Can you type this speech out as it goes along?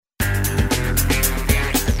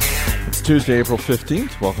Tuesday, April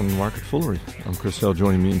 15th. Welcome to Market Foolery. I'm Chris Hill.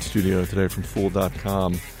 Joining me in studio today from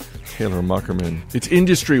Fool.com, Taylor Muckerman. It's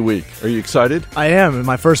Industry Week. Are you excited? I am.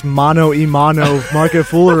 My first mono Market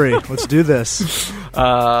Foolery. Let's do this.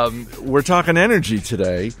 We're talking energy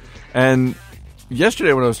today. And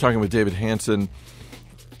yesterday when I was talking with David Hanson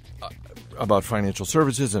about financial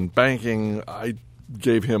services and banking, I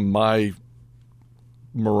gave him my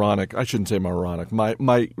moronic, I shouldn't say moronic,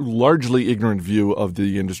 my largely ignorant view of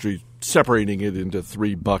the industry, separating it into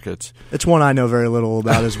three buckets. It's one I know very little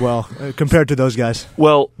about as well, compared to those guys.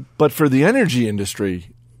 Well, but for the energy industry,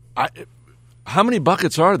 how many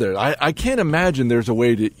buckets are there? I can't imagine there's a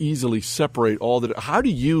way to easily separate all that. How do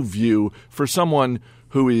you view, for someone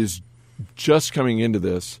who is just coming into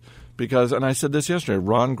this, because, and I said this yesterday,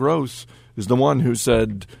 Ron Gross is the one who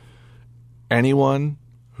said anyone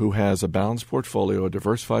who has a balanced portfolio, a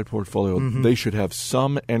diversified portfolio, they should have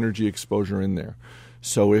some energy exposure in there.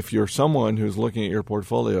 So if you're someone who's looking at your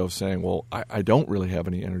portfolio saying, well, I don't really have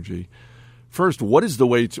any energy, first, what is the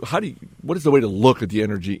way to look at the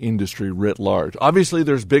energy industry writ large? Obviously,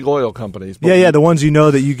 there's big oil companies. Yeah, the ones you know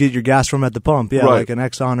that you get your gas from at the pump, right. Like an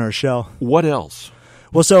Exxon or a Shell. What else?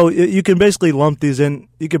 Well, so you can basically lump these in.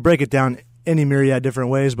 You could break it down any myriad different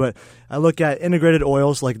ways, but I look at integrated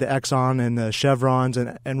oils like the Exxon and the Chevrons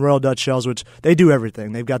and Royal Dutch Shells, which they do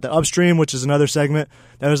everything. They've got the upstream, which is another segment.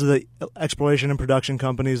 Those are the exploration and production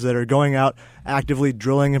companies that are going out actively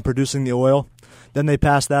drilling and producing the oil. Then they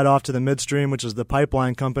pass that off to the midstream, which is the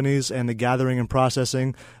pipeline companies and the gathering and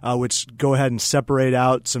processing, which go ahead and separate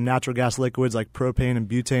out some natural gas liquids like propane and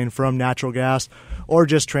butane from natural gas, or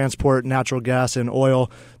just transport natural gas and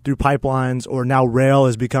oil through pipelines. Or now rail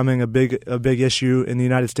is becoming a big issue in the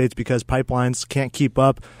United States because pipelines can't keep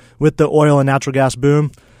up with the oil and natural gas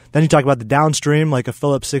boom. Then you talk about the downstream, like a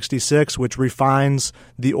Phillips 66, which refines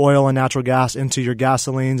the oil and natural gas into your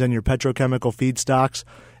gasolines and your petrochemical feedstocks.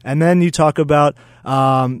 And then you talk about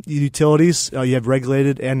utilities. You have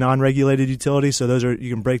regulated and non-regulated utilities. So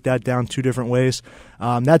you can break that down two different ways.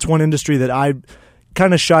 That's one industry that I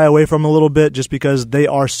kind of shy away from a little bit just because they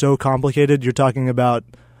are so complicated. You're talking about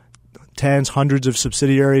tens, hundreds of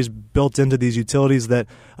subsidiaries built into these utilities that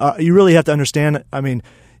you really have to understand. I mean,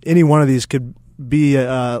 any one of these could be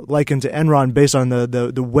likened to Enron based on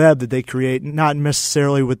the web that they create, not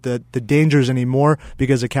necessarily with the dangers anymore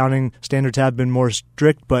because accounting standards have been more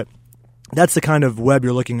strict, but that's the kind of web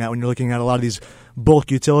you're looking at when you're looking at a lot of these bulk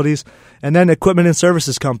utilities. And then equipment and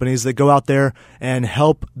services companies that go out there and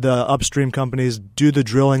help the upstream companies do the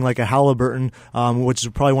drilling, like a Halliburton, which is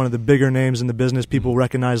probably one of the bigger names in the business. People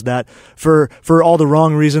recognize that for all the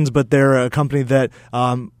wrong reasons, but they're a company that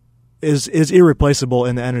is irreplaceable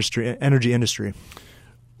in the energy industry.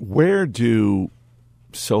 Where do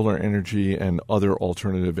solar energy and other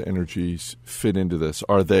alternative energies fit into this?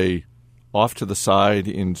 Are they off to the side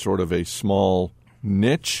in sort of a small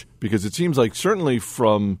niche? Because it seems like certainly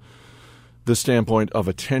from the standpoint of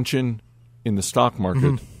attention in the stock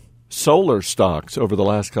market, solar stocks over the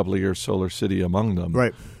last couple of years, SolarCity among them,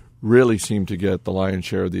 right, really seem to get the lion's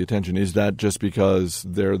share of the attention. Is that just because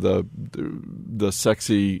they're the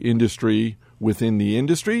sexy industry within the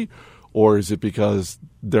industry, or is it because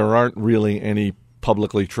there aren't really any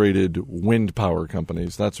publicly traded wind power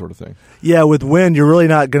companies, that sort of thing? Yeah, with wind, you're really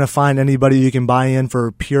not going to find anybody you can buy in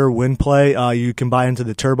for pure wind play. You can buy into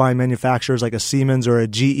the turbine manufacturers like a Siemens or a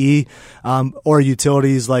GE, or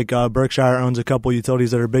utilities like Berkshire owns a couple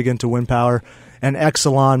utilities that are big into wind power, and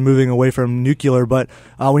Exelon moving away from nuclear. But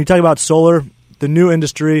when you talk about solar, the new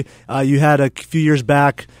industry, you had a few years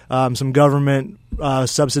back some government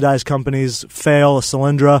subsidized companies fail,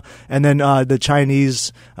 Solyndra, and then the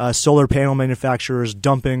Chinese solar panel manufacturers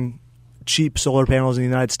dumping cheap solar panels in the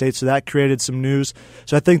United States. So that created some news.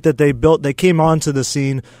 So I think that they came onto the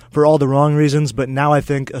scene for all the wrong reasons, but now I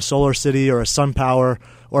think a SolarCity or a SunPower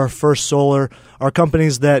or a First Solar are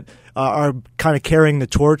companies that are kind of carrying the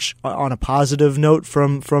torch on a positive note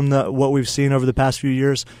from what we've seen over the past few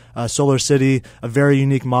years. SolarCity, a very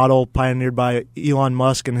unique model pioneered by Elon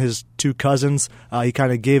Musk and his two cousins. He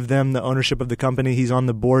kind of gave them the ownership of the company. He's on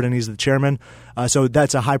the board and he's the chairman. So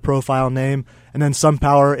that's a high-profile name. And then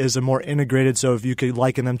SunPower is a more integrated, so if you could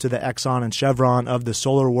liken them to the Exxon and Chevron of the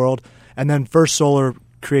solar world. And then First Solar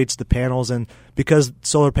creates the panels, and because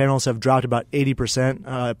solar panels have dropped about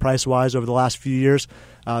 80% price-wise over the last few years,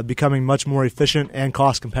 becoming much more efficient and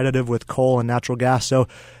cost-competitive with coal and natural gas. So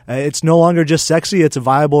it's no longer just sexy, it's a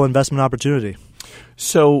viable investment opportunity.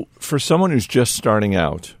 So for someone who's just starting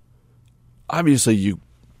out, obviously you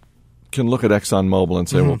can look at ExxonMobil and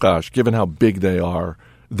say, well, gosh, given how big they are,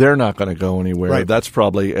 they're not going to go anywhere. Right. That's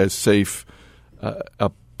probably as safe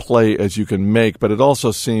a play as you can make, but it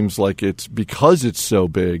also seems like it's because it's so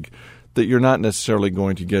big that you're not necessarily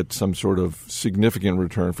going to get some sort of significant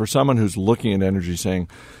return. For someone who's looking at energy saying,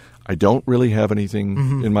 I don't really have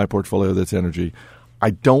anything in my portfolio that's energy, I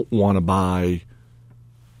don't want to buy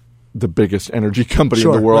the biggest energy company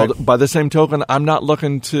in the world. Right. By the same token, I'm not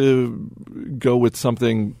looking to go with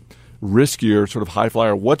something riskier, sort of high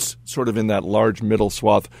flyer. What's sort of in that large middle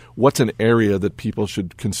swath? What's an area that people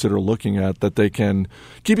should consider looking at that they can,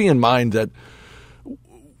 keeping in mind that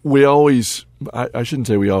we always, I shouldn't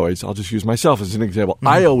say we always, I'll just use myself as an example.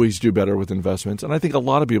 I always do better with investments, and I think a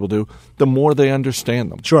lot of people do, the more they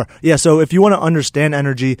understand them. Sure. Yeah, so if you want to understand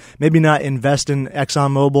energy, maybe not invest in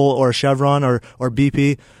ExxonMobil or Chevron or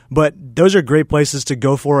BP, but those are great places to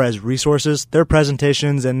go for as resources. Their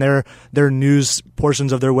presentations and their news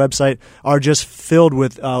portions of their website are just filled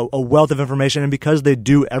with a wealth of information. And because they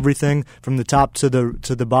do everything from the top to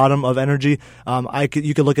the bottom of energy,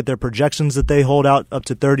 you can look at their projections that they hold out up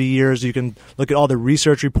to 30 years. You can look at all the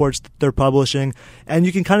research reports that they're publishing, and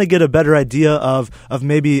you can kind of get a better idea of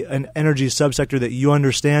maybe an energy subsector that you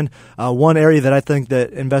understand. One area that I think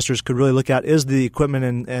that investors could really look at is the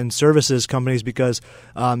equipment and services companies, because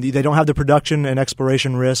they don't have the production and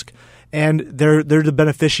exploration risk, and they're the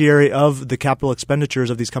beneficiary of the capital expenditures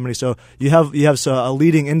of these companies. So you have a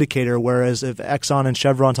leading indicator, whereas if Exxon and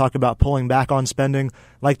Chevron talk about pulling back on spending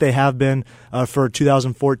like they have been for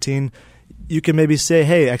 2014, you can maybe say,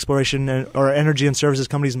 hey, exploration or energy and services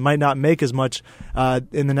companies might not make as much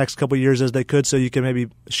in the next couple of years as they could, so you can maybe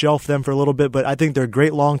shelf them for a little bit. But I think they're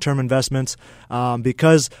great long-term investments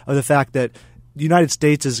because of the fact that the United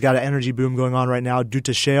States has got an energy boom going on right now due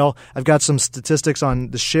to shale. I've got some statistics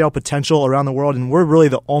on the shale potential around the world, and we're really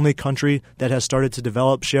the only country that has started to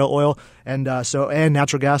develop shale oil and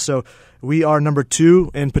natural gas. So we are number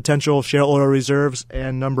 2 in potential shale oil reserves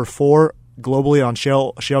and number 4 globally on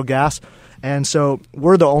shale gas. And so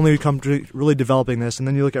we're the only country really developing this. And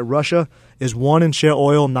then you look at Russia is 1 in shale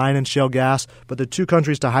oil, 9 in shale gas. But the 2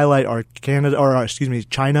 countries to highlight are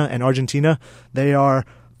China and Argentina. They are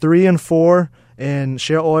 3 and 4 in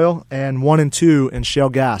shale oil and 1 and 2 in shale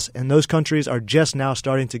gas. And those countries are just now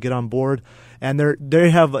starting to get on board. And they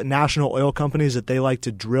have national oil companies that they like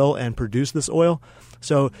to drill and produce this oil.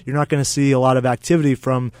 So you're not going to see a lot of activity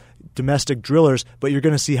from domestic drillers, but you're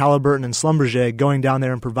going to see Halliburton and Schlumberger going down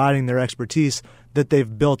there and providing their expertise that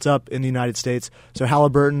they've built up in the United States. So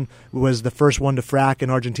Halliburton was the first one to frack in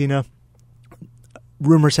Argentina.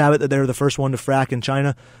 Rumors have it that they were the first one to frack in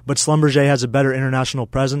China, but Schlumberger has a better international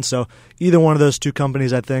presence. So either one of those 2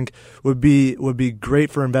 companies, I think, would be great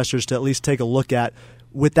for investors to at least take a look at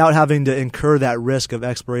without having to incur that risk of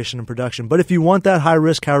exploration and production. But if you want that high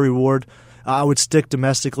risk, high reward, I would stick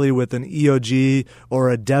domestically with an EOG or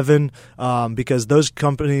a Devon because those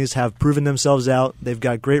companies have proven themselves out. They've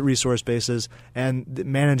got great resource bases, and the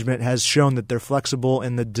management has shown that they're flexible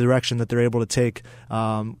in the direction that they're able to take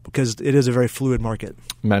because it is a very fluid market.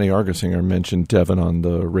 Manny Argesinger mentioned Devon on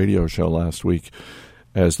the radio show last week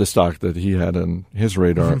as the stock that he had on his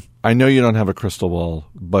radar. I know you don't have a crystal ball,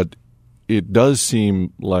 but it does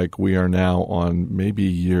seem like we are now on maybe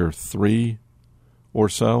year 3 or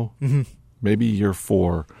so. Maybe year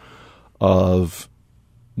 4 of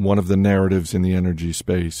one of the narratives in the energy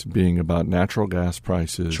space being about natural gas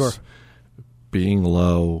prices being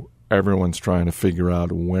low. Everyone's trying to figure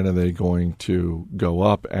out when are they going to go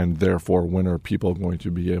up, and therefore when are people going to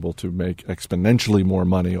be able to make exponentially more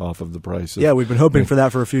money off of the prices. Yeah, we've been hoping for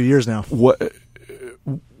that for a few years now. What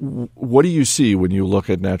do you see when you look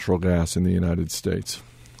at natural gas in the United States?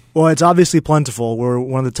 Well, it's obviously plentiful. We're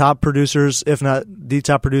one of the top producers, if not the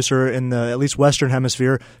top producer in the at least Western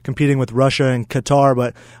Hemisphere, competing with Russia and Qatar,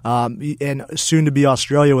 but and soon to be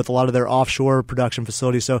Australia with a lot of their offshore production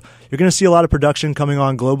facilities. So you're going to see a lot of production coming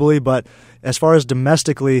on globally, but as far as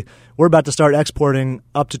domestically, we're about to start exporting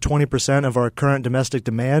up to 20% of our current domestic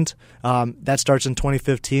demand. That starts in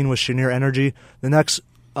 2015 with Cheniere Energy. The next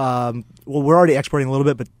we're already exporting a little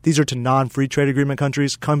bit, but these are to non-free trade agreement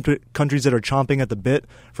countries, countries that are chomping at the bit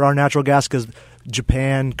for our natural gas because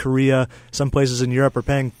Japan, Korea, some places in Europe are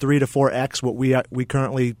paying 3 to 4x what we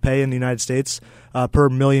currently pay in the United States per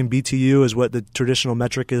million BTU is what the traditional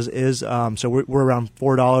metric is. So we're around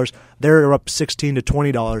 $4. They're up $16 to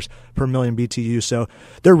 $20 per million BTU. So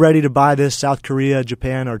they're ready to buy this. South Korea,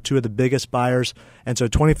 Japan are 2 of the biggest buyers. And so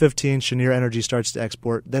 2015, Cheniere Energy starts to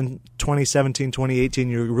export. Then 2017, 2018,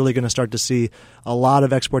 you're really going to start to see a lot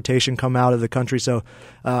of exportation come out of the country. So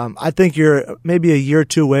I think you're maybe a year or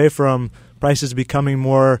 2 away from prices becoming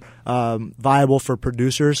more viable for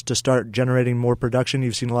producers to start generating more production.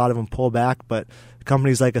 You've seen a lot of them pull back, but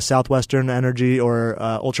companies like a Southwestern Energy or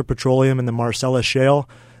Ultra Petroleum in the Marcellus Shale,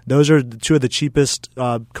 those are two of the cheapest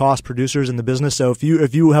cost producers in the business. So if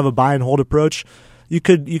you have a buy and hold approach, you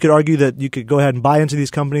could argue that you could go ahead and buy into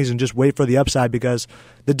these companies and just wait for the upside, because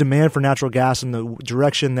the demand for natural gas and the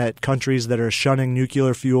direction that countries that are shunning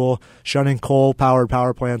nuclear fuel, shunning coal-powered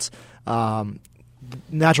power plants,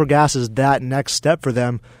 natural gas is that next step for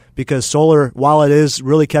them. Because solar, while it is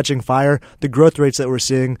really catching fire, the growth rates that we're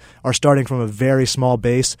seeing are starting from a very small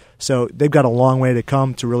base. So they've got a long way to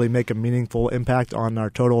come to really make a meaningful impact on our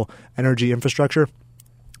total energy infrastructure.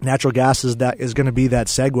 Natural gas is going to be that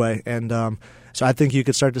segue, and so I think you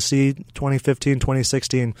could start to see 2015,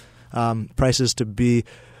 2016 prices to be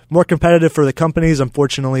more competitive for the companies.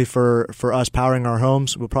 Unfortunately, for us powering our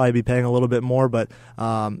homes, we'll probably be paying a little bit more, but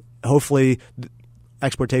hopefully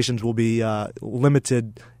exportations will be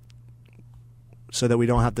limited so that we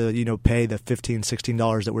don't have to pay the $15,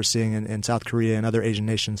 $16 that we're seeing in South Korea and other Asian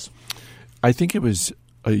nations. I think it was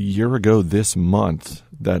a year ago this month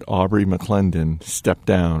that Aubrey McClendon stepped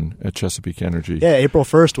down at Chesapeake Energy. Yeah, April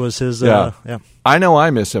 1st was his. Yeah. I know I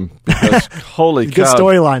miss him because holy cow. Good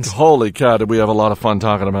storylines. Holy cow, did we have a lot of fun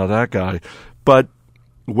talking about that guy. But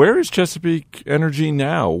where is Chesapeake Energy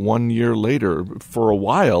now, 1 year later? For a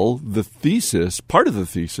while, part of the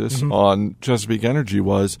thesis on Chesapeake Energy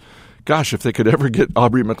was, gosh, if they could ever get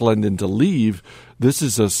Aubrey McClendon to leave, this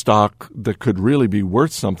is a stock that could really be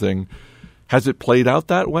worth something. Has it played out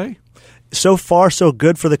that way? So far, so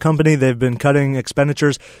good for the company. They've been cutting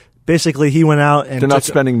expenditures. Basically, he went out and... They're not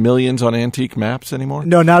spending millions on antique maps anymore?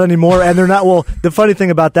 No, not anymore. And they're not... Well, the funny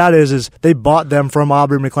thing about that is they bought them from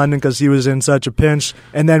Aubrey McClendon because he was in such a pinch.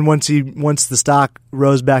 And then once the stock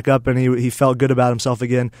rose back up and he felt good about himself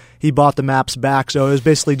again, he bought the maps back. So it was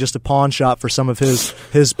basically just a pawn shop for some of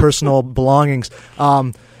his personal belongings.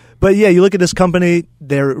 But yeah, you look at this company,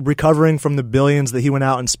 they're recovering from the billions that he went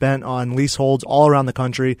out and spent on leaseholds all around the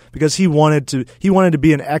country because he wanted to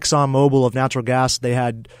be an ExxonMobil of natural gas. They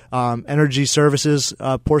had energy services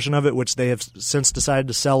portion of it, which they have since decided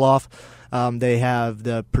to sell off. They have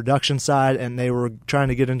the production side, and they were trying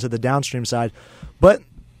to get into the downstream side. But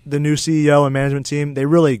the new CEO and management team, they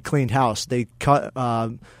really cleaned house. They cut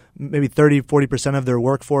maybe 30-40% of their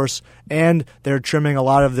workforce, and they're trimming a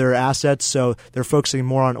lot of their assets, so they're focusing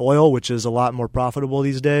more on oil, which is a lot more profitable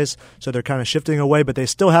these days. So they're kind of shifting away, but they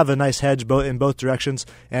still have a nice hedge in both directions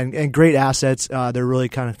and great assets. They're really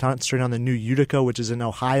kind of concentrating on the new Utica, which is in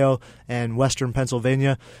Ohio and western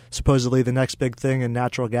Pennsylvania, supposedly the next big thing in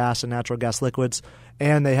natural gas and natural gas liquids,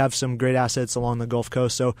 and they have some great assets along the Gulf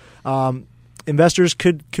Coast. So investors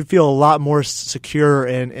could feel a lot more secure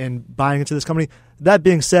in buying into this company. That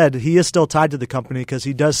being said, he is still tied to the company because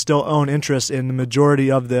he does still own interest in the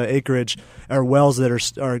majority of the acreage or wells that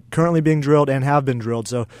are currently being drilled and have been drilled.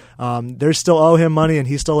 So they still owe him money and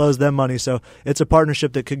he still owes them money. So it's a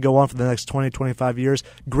partnership that could go on for the next 20, 25 years.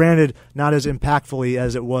 Granted, not as impactfully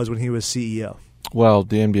as it was when he was CEO. Well,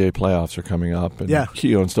 the NBA playoffs are coming up, and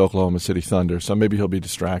he owns the Oklahoma City Thunder, so maybe he'll be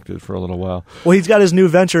distracted for a little while. Well, he's got his new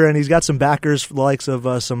venture, and he's got some backers, the likes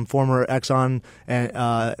of some former Exxon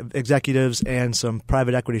and executives and some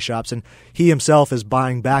private equity shops, and he himself is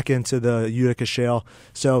buying back into the Utica Shale.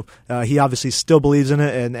 So he obviously still believes in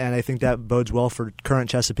it, and I think that bodes well for current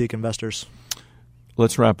Chesapeake investors.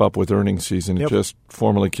 Let's wrap up with earnings season. It just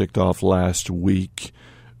formally kicked off last week.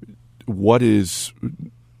 What is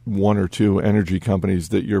one or two energy companies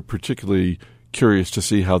that you're particularly curious to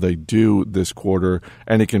see how they do this quarter?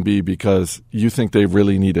 And it can be because you think they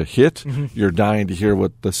really need a hit. Mm-hmm. You're dying to hear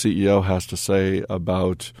what the CEO has to say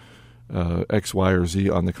about X, Y, or Z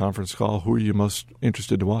on the conference call. Who are you most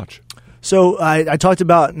interested to watch? So I talked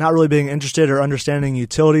about not really being interested or understanding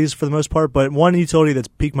utilities for the most part, but one utility that's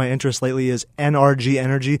piqued my interest lately is NRG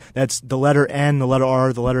Energy. That's the letter N, the letter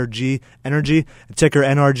R, the letter G, Energy, ticker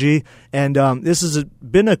NRG. And this has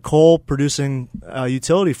been a coal-producing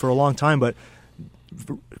utility for a long time, but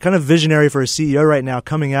kind of visionary for a CEO right now,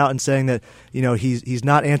 coming out and saying that he's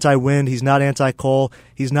not anti-wind, he's not anti-coal,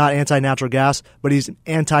 he's not anti-natural gas, but he's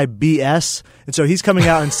anti-BS. And so he's coming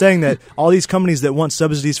out and saying that all these companies that want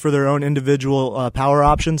subsidies for their own individual power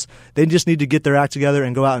options, they just need to get their act together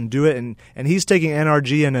and go out and do it. And he's taking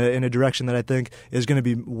NRG in a direction that I think is going to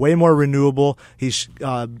be way more renewable.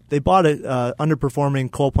 They bought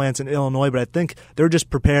underperforming coal plants in Illinois, but I think they're just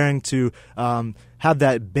preparing to have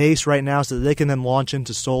that base right now so that they can then launch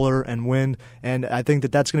into solar and wind. And I think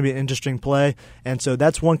that that's going to be an interesting play. And so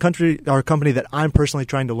that's one company that I'm personally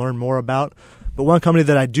trying to learn more about. But one company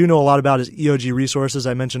that I do know a lot about is EOG Resources.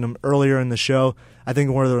 I mentioned them earlier in the show. I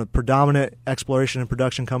think one of the predominant exploration and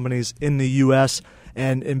production companies in the U.S.,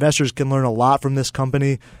 and investors can learn a lot from this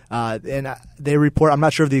company. And they report, I'm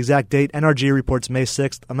not sure of the exact date. NRG reports May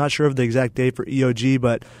 6th. I'm not sure of the exact date for EOG,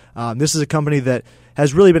 but this is a company that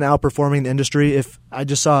has really been outperforming the industry. If I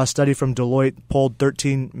just saw a study from Deloitte polled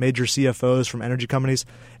 13 major CFOs from energy companies,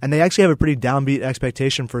 and they actually have a pretty downbeat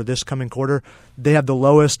expectation for this coming quarter. They have the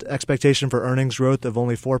lowest expectation for earnings growth of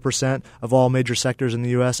only 4% of all major sectors in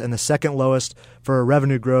the U.S., and the second lowest for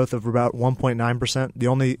revenue growth of about 1.9%. The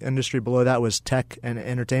only industry below that was tech and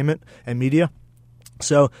entertainment and media.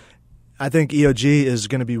 So I think EOG is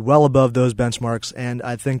going to be well above those benchmarks, and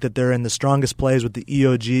I think that they're in the strongest plays with the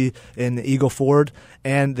EOG in the Eagle Ford,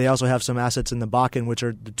 and they also have some assets in the Bakken, which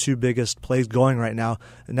are the two biggest plays going right now,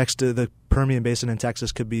 next to the Permian Basin in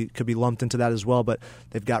Texas could be lumped into that as well. But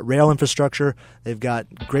they've got rail infrastructure, they've got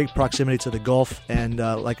great proximity to the Gulf, and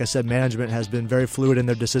like I said, management has been very fluid in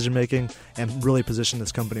their decision making and really positioned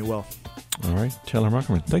this company well. All right, Taylor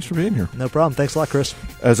Muckerman, thanks for being here. No problem. Thanks a lot, Chris.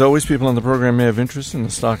 As always, people on the program may have interest in the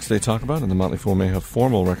stocks they talk about, and the Motley Fool may have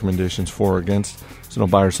formal recommendations for or against, so don't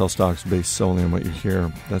buy or sell stocks based solely on what you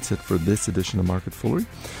hear. That's it for this edition of Market Foolery.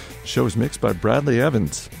 The show is mixed by Bradley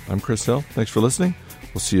Evans. I'm Chris Hill. Thanks for listening.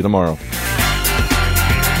 We'll see you tomorrow.